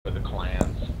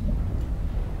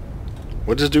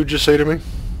What does dude just say to me?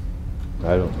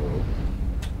 I don't know.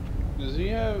 Does he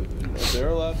have... Are they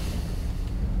allowed...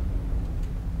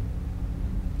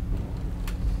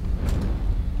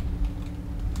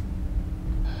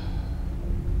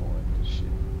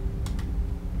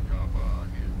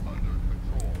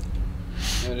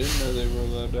 I didn't know they were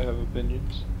allowed to have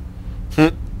opinions.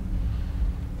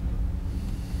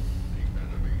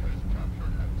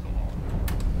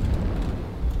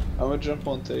 I'm gonna jump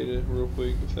on Theta real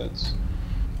quick if that's...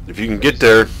 If you can get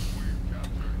there,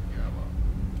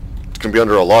 it's gonna be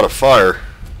under a lot of fire.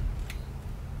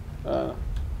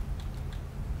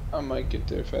 I might get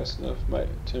there fast enough. My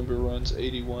timber runs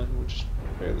 81, which is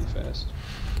fairly fast.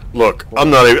 Look,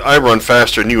 I run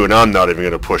faster than you, and I'm not even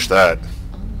gonna push that.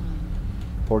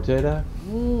 For Theta?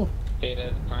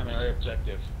 Theta, primary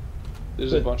objective.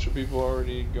 There's a bunch of people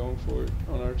already going for it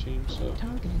on our team, so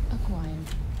Target acquired.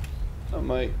 I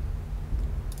might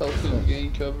help him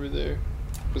gain cover there.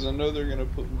 Because I know they're gonna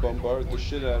bombard the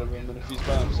shit out of him, and if he's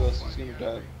by himself, he's gonna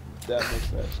die that much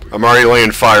faster. I'm already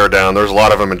laying fire down. There's a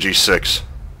lot of them in G6.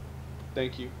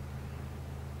 Thank you.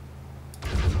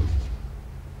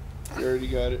 You already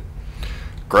got it.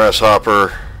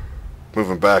 Grasshopper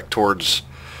moving back towards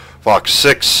Fox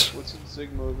 6. What's in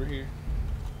Sigma over here?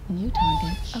 New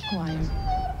target acquired.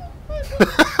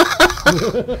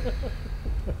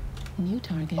 New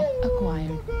target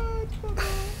acquired.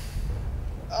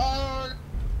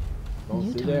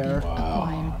 New target acquired.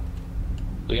 Wow.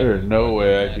 There's no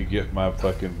way I could get my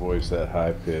fucking voice that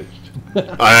high pitched.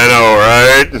 I know,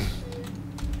 right?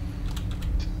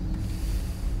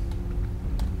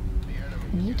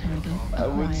 New target I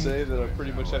would acquired. say that I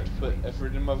pretty much have to put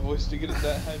effort in my voice to get it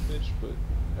that high pitched, but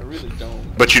I really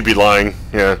don't. But you'd be lying,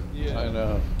 yeah. Yeah, I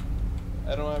know.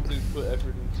 I don't have to put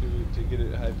effort into it to get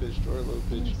it high pitched or low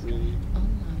pitched, really.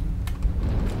 Online.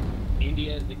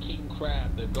 India is the king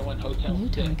crab. They're going hotel New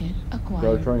 6. target They're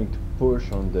acquired. trying to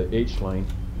push on the H line.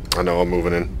 I know, I'm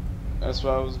moving in. That's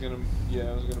why I was gonna,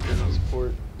 I was gonna bring in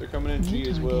support. They're coming in New G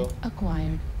as target well.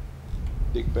 acquired.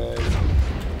 Big bag.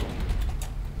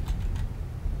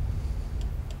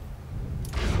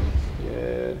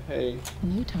 Yeah, hey.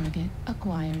 New target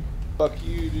acquired. Fuck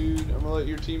you, dude. I'm gonna let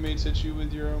your teammates hit you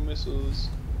with your own missiles.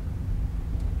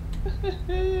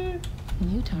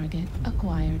 New target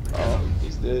acquired. Oh,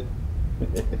 he's dead.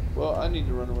 Well, I need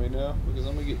to run away now because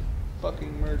I'm gonna get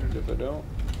fucking murdered if I don't.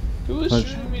 Who is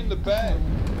shooting me in the back?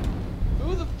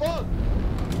 Who the fuck?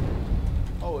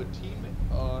 Oh, a teammate.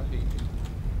 Oh, I hate you.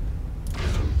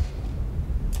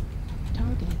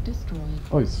 Target destroyed.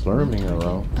 Oh, he's swarming New target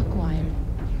around. acquired.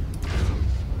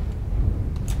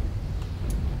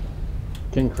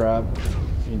 King Crab,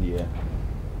 India.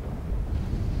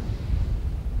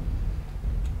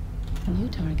 New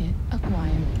target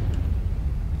acquired.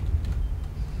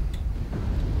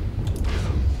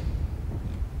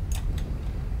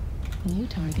 New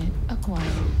target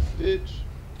acquired. Bitch.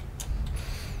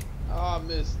 Ah, I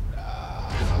missed.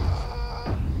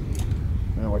 Ah,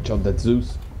 Man, watch out, that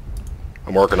Zeus.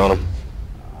 I'm working on them.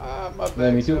 My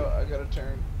Yeah, me back's too. out. I gotta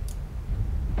turn.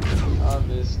 I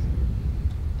missed.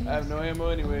 I have no ammo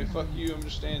anyway. Fuck you. I'm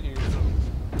just standing here.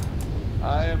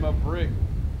 I am a brick.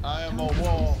 I am a Target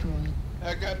wall. destroyed.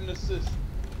 I got an assist.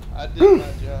 I did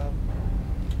my job.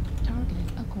 Target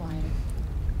acquired.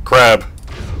 Crab.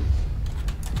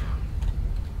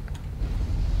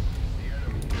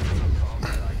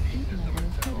 Heat level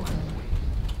critical.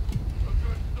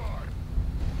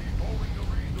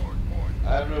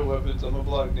 I have no weapons. I'm a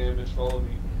block damage. Follow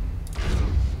me.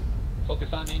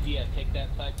 Focus on India. Take that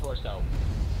side torso.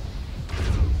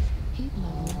 Heat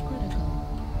level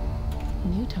critical.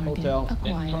 New target Hotel. Next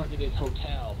acquired. target is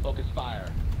hotel. Focus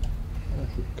fire.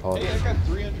 Call Hey, I it. got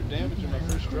 300 damage in my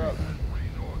first drop.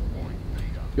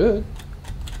 Good.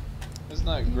 It's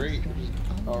not great.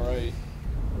 Alright.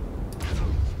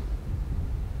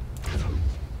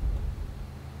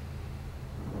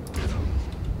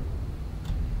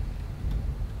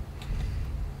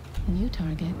 New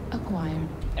target acquired.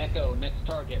 Echo. Next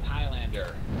target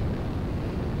Highlander.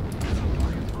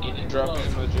 Get it Dropping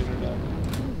close. my jitter now.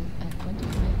 Fuel at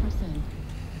 25%.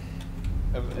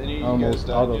 Have any of you guys Almost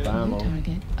died out of yet? ammo. New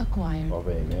target acquired. Of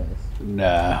AMS.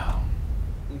 Nah.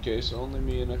 Okay, so only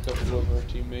me and a couple of our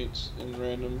teammates in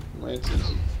random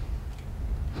lances.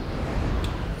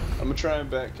 I'm gonna try and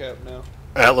back cap now.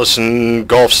 Atlas and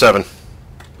Golf 7.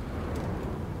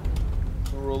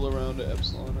 We'll roll around to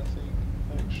Epsilon, I think,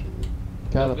 actually.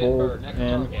 Catapult November. Next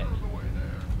and target.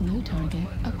 New target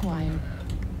acquired.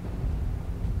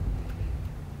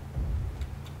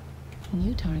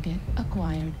 New target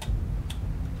acquired.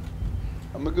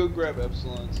 I'm gonna go grab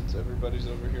Epsilon since everybody's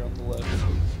over here on the left.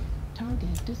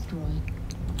 Target destroyed.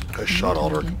 I shot New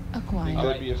Alder. target acquired.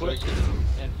 That'd be Alright, push effective.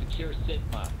 and secure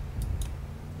Sigma.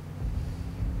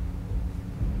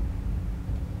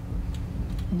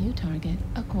 New target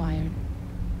acquired.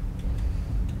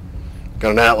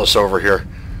 Got an Atlas over here.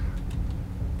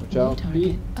 Watch New out, target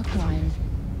B. acquired.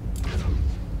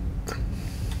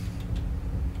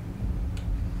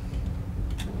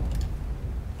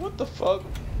 What the fuck?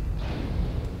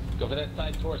 Go for that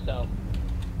side torso.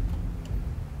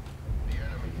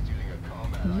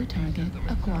 New target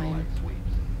acquired.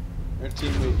 Our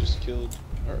teammate just killed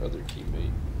our other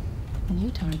teammate.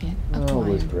 New target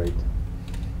Always acquired. great.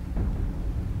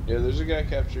 Yeah, there's a guy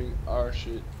capturing our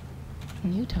shit.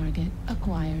 New target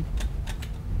acquired.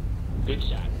 Good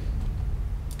shot.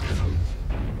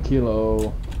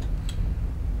 Kilo.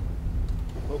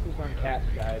 Focus on cats,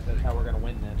 guys. That's how we're gonna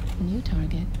win this. New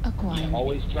target acquired.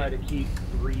 Always try to keep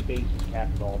 3 bases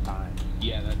capped at all times.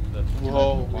 Yeah, that's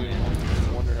Whoa, we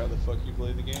wonder how the fuck you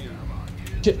play the game.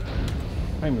 Shit.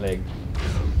 I'm lagged.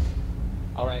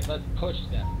 Alright, let's push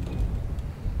them.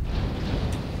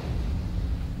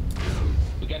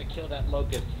 We gotta kill that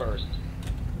locust first.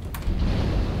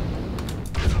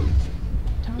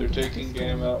 They're Target taking destroyed.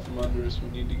 Gam out from under us. We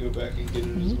need to go back and get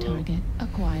it New as well. target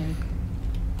acquired.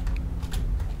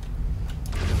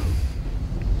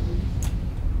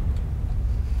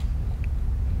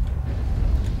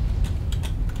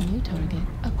 New target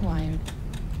acquired.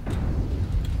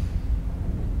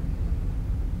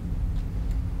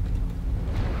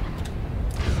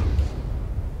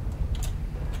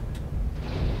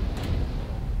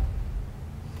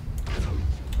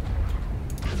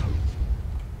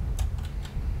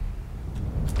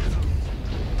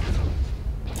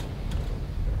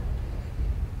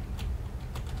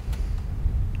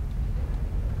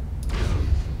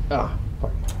 Ah,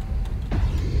 fuck.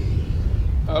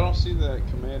 I don't see that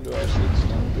commando actually. It's not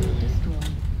Target there.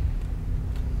 destroyed.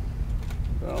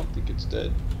 But I don't think it's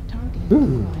dead. Target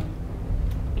Ooh. acquired.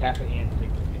 Kappa and Sigma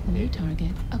get New hit.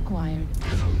 target acquired.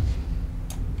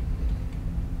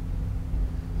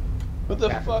 What the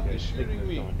Kappa's fuck good. is shooting Sigma's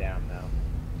me? going down now.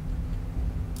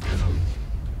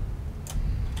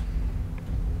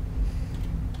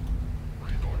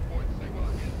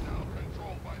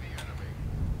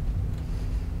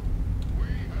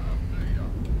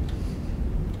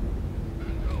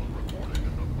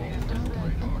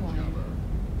 Target acquired.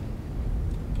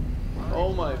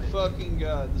 Oh my fucking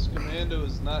god, this commando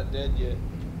is not dead yet.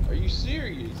 Are you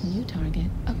serious? New target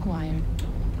acquired.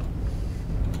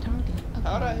 Target acquired.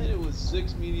 How'd I hit it with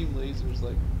 6 medium lasers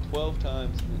like 12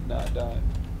 times and it not die?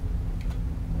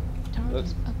 Target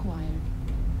That's- acquired.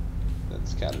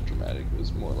 That's kind of dramatic. It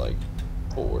was more like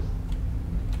 4.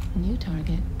 New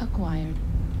target acquired.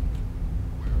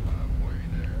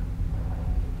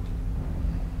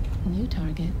 New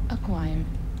target acquired.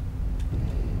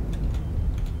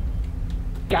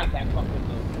 Got that fucking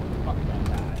move. Fuck that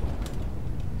guy.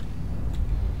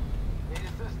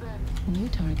 New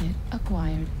target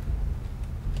acquired.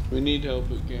 We need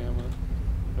help at Gamma.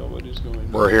 Nobody's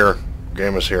going. We're here.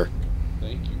 Gamma's here.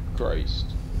 Thank you, Christ.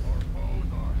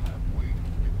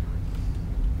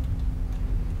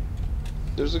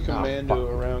 There's a commando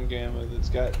fuck. around Gamma that's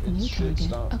got New its shit target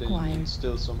stomped in acquired. and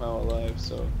still somehow alive,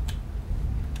 so.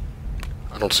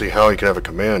 I don't see how you can have a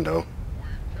commando.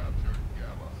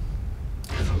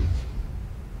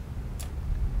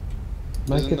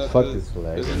 Might Isn't get that fucked the- this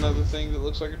lag. Is another thing that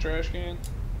looks like a trash can?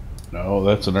 No,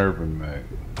 that's an urban mag.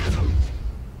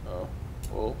 Oh.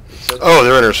 Well, it said Oh,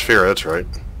 they're in her sphere. That's right.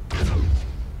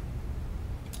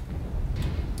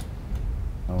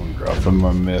 I'm dropping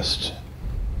my mist.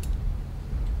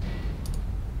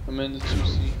 I'm in the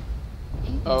 2C.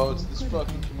 Oh, it's this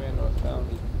fucking commando. I found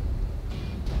it.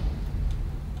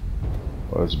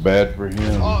 Well, it's bad for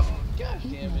him. Oh, god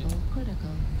Heat damn it. level critical.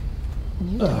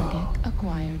 New target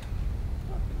acquired.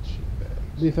 Fucking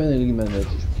shitbag. We finally managed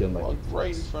to kill my Walked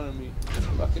right in front of me.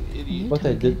 Fucking idiot. But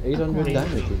I did target 800 acquired.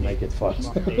 damage with my get fucked.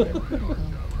 Heat level critical.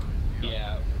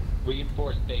 Yeah,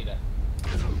 reinforced data.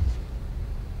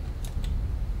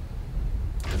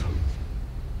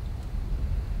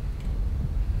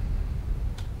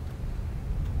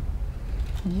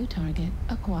 New target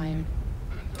acquired.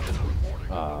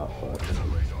 Ah, fuck.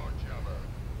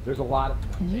 There's a lot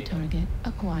of them. New target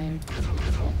acquired.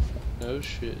 No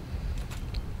shit.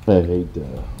 I hate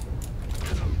the...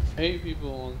 I hate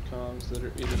people on comms that are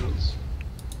idiots.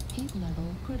 Heat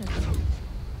level critical.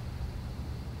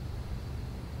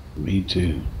 Me too.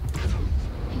 Heat level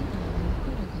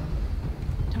critical.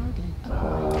 Target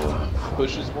acquired.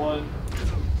 Pushes one.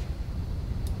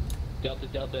 Delta,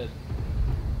 Delta.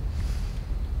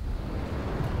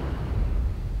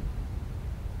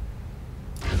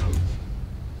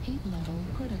 Heat level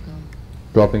critical.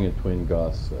 Dropping a twin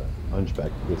gas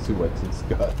hunchback. We'll see what it's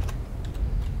got.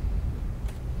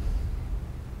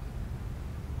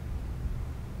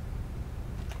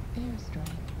 Airstrike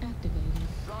activated.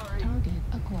 Target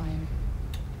acquired.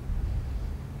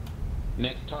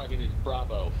 Next target is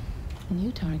Bravo.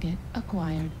 New target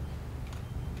acquired.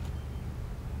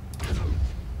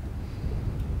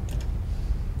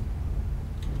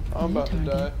 I'm New about to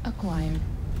target die. acquired.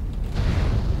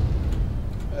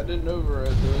 I didn't override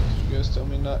though, 'cause you guys tell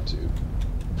me not to.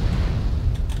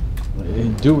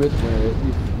 Do it if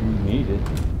you need it.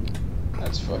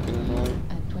 That's fucking annoying.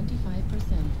 At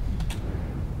 25%.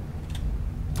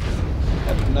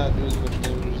 I did not do as much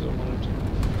damage as I wanted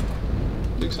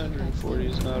to. 640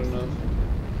 is not enough.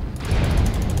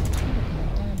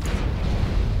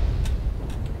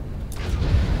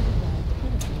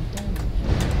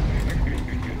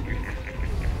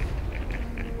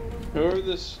 Whoever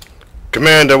this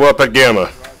Commando up at Gamma.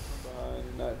 rock from behind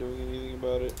and not doing anything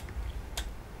about it.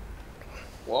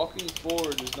 Walking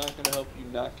forward is not going to help you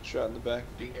not get shot in the back.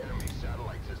 The enemy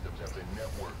satellite systems have been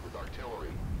networked with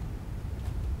artillery.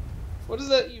 What does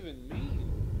that even mean?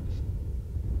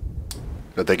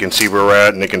 That they can see where we're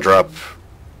at and they can drop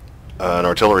an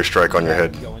artillery strike on your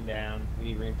head. Going down. We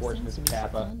need reinforcements of Sensors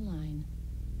Kappa. online.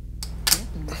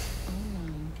 Weapons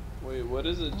online. Wait, what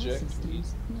is All eject mean?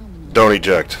 systems nominal. Don't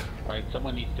eject. Alright,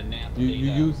 someone needs to nap You data.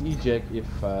 use eject if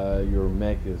your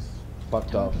mech is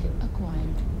fucked off. Target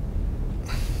acquired.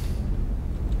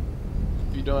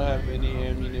 If you don't have any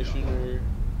ammunition or...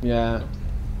 Yeah.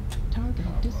 Target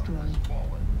destroyed.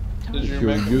 Does your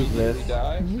You're mech useless. immediately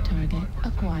die? New target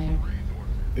acquired.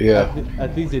 Yeah.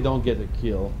 At least they don't get a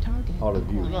kill Target out of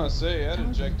I was you. gonna say, I'd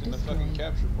Target eject in the fucking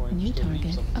destroyed. capture point New just to leave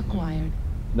target something there. acquired.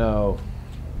 No.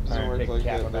 Doesn't Alright, work take like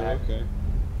Kappa that, but back. okay.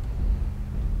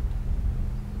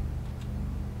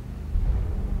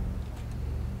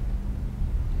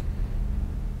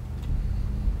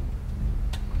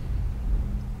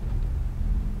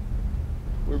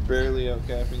 We're barely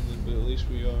outcapping them, but at least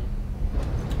we are.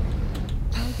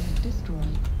 Target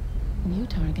destroyed. New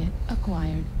target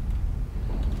acquired.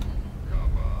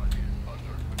 Kappa is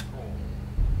under control.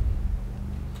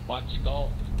 Watch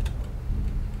golf.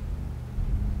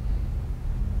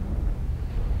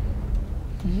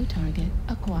 New target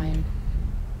acquired.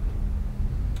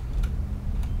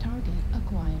 Target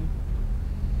acquired.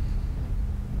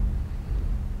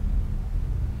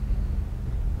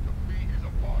 Defeat is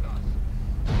upon us.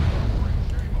 Bring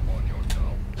shame upon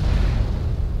yourself.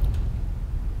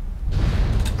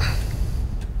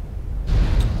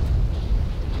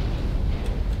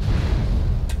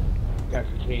 Got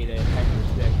Cicada and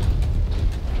Hector 6.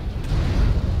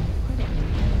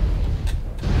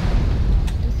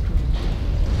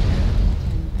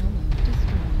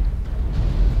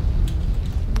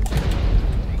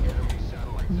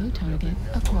 New target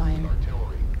acquired.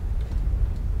 Artillery.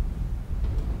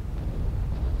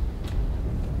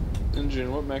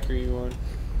 Engine, what mech are you on?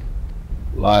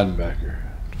 Linebacker.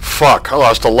 Fuck, I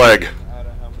lost a leg. Out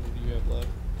of how many do you have left?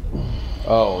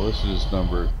 Oh, this is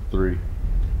number 3.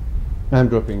 I'm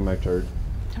dropping my third.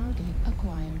 Target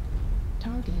acquired.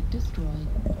 Target destroyed.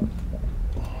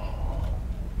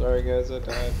 Sorry guys, I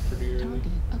died pretty early.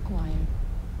 Target acquired.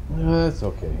 That's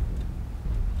okay.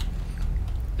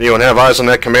 Anyone have eyes on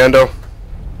that Commando?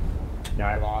 No,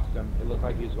 I lost him. It looked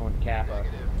like he was going to Kappa.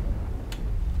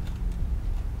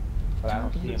 But I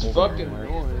don't see him It's over fucking anywhere.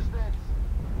 annoying.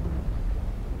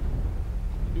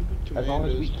 Stupid As long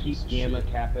as we commandos, keep piece of Gamma,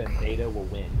 shit. Kappa, and Theta, we'll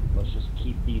win. Let's just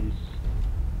keep these.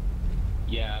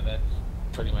 Yeah, that's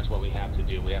pretty much what we have to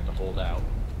do. We have to hold out.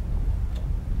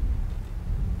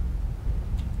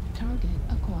 Target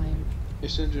acquired.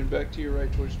 Yes, engine, back to your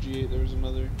right towards G8. There was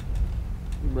another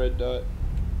red dot.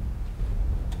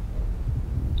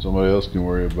 Somebody else can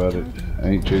worry about it. I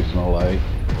ain't chasing a light.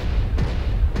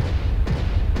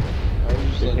 I was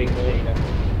just They letting take you know.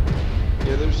 Theta.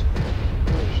 Yeah, there's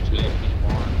We two. have to keep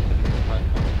on.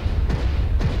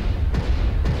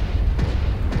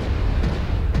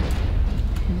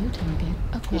 New target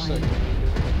Just like acquired.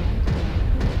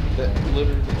 that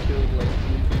literally killed like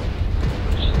 3 people.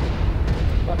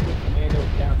 Fucking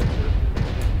Commando's down to 13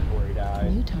 before he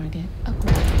dies. New target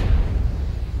acquired.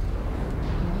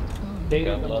 Right arm. Theta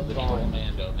Gotta love the number 5.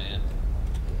 Commando, man.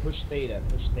 Push Theta.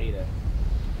 Push Theta.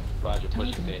 Roger,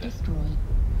 push Target data. destroyed.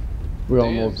 We're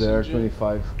Damn, almost there. CJ.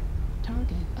 25.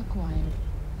 Target acquired.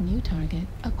 New target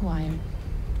acquired.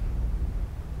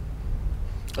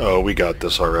 Oh, we got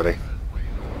this already.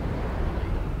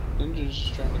 Ninja's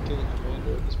just trying to kill the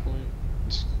commando at this point.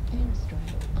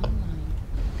 Airstrike online.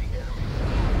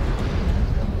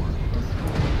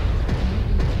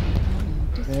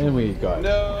 And enemy guy.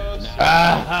 No,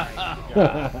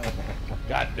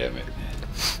 God damn it.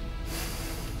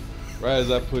 Right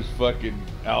as I pushed fucking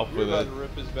Alpha, we're about that. to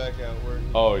rip his back out. We're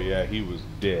Oh yeah, he was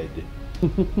dead.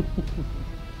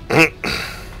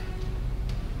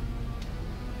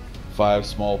 5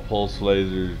 small pulse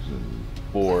lasers and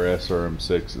 4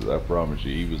 SRM6s. I promise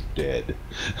you, he was dead.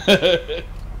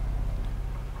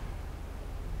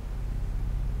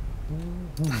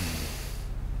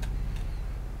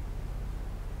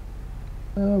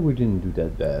 We didn't do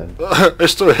that bad. I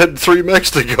still had 3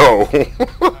 mechs to go.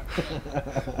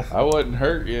 I wasn't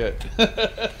hurt yet.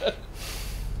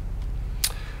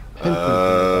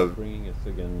 Bringing us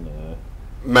again.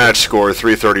 Match score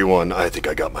 331. I think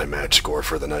I got my match score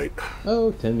for the night.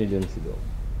 Oh, 10 million to go.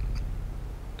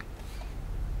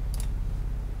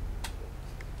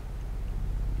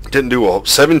 Didn't do all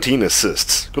 17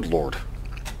 assists. Good lord.